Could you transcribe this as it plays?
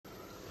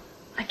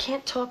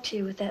can't talk to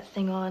you with that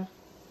thing on.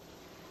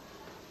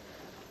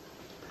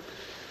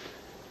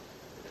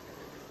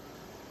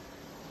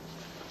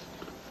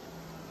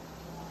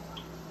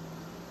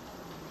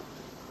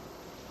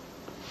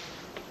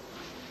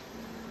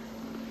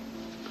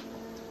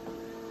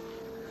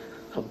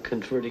 I'm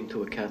converting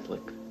to a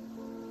Catholic.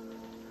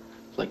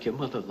 Like your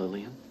mother,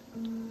 Lillian.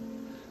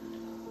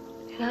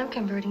 And I'm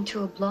converting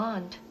to a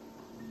blonde.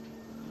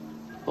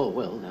 Oh,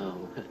 well, now.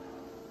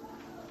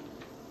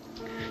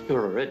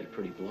 You're already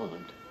pretty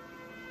blonde.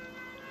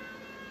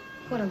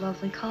 What a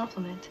lovely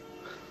compliment.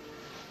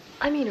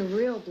 I mean a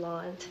real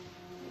blonde.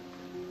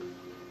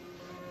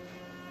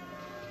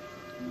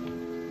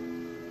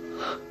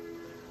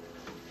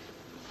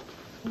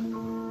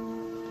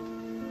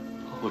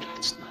 Oh,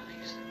 that's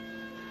nice.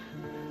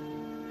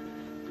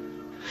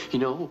 You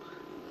know,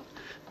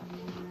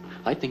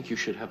 I think you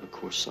should have a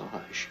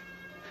corsage.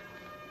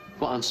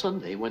 Well, on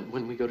Sunday,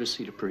 when we go to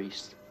see the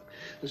priest.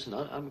 Listen,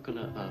 I'm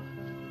gonna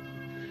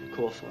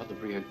call Father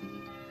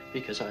Reardon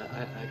because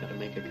I gotta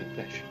make a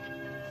confession.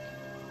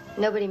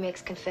 Nobody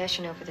makes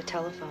confession over the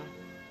telephone.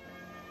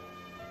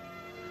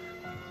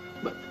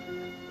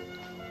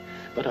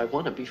 But I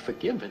want to be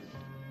forgiven.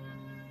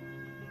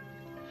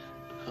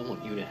 I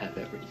want you to have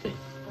everything.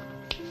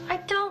 I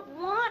don't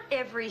want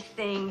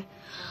everything.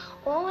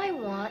 All I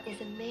want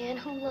is a man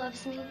who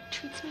loves me,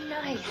 treats me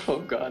nice. Oh,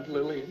 God,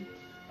 Lillian.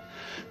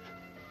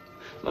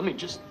 Let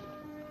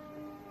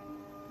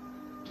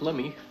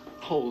me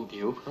hold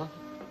you, huh?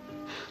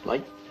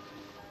 Like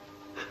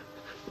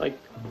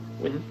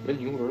when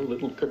you were a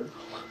little girl.